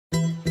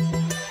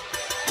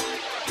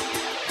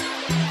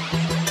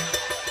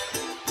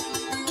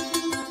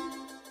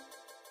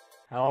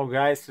Hello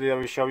guys, today I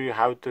will show you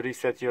how to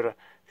reset your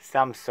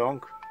Samsung.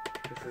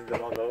 This is the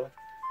model.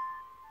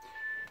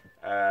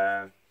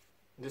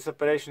 This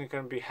operation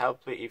can be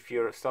helpful if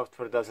your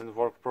software doesn't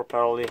work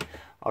properly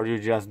or you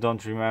just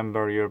don't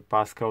remember your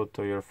passcode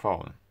to your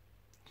phone.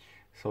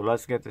 So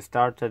let's get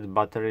started.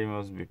 Battery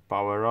must be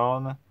power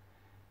on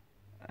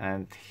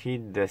and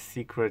hit the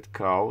secret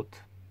code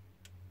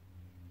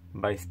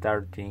by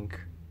starting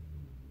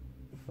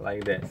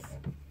like this.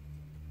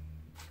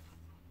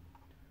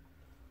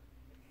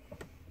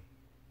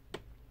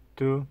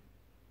 Two,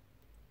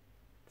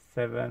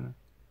 7,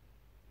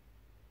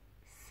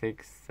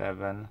 6,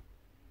 7,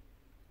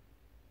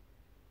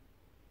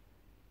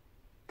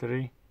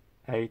 3,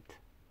 8,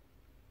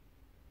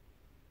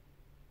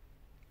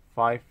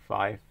 5,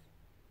 5,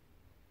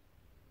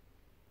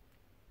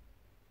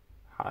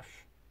 hash.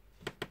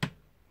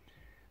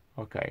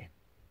 Okay.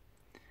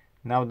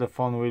 Now the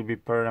phone will be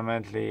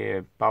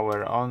permanently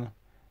power on.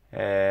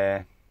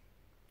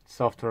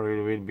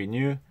 Software will be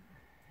new.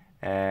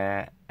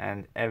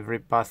 And every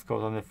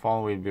passcode on the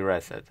phone will be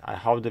reset. I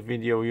hope the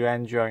video you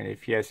enjoyed.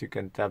 If yes, you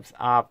can thumbs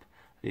up,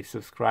 leave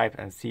subscribe,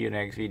 and see you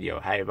next video.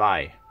 Hey,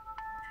 bye.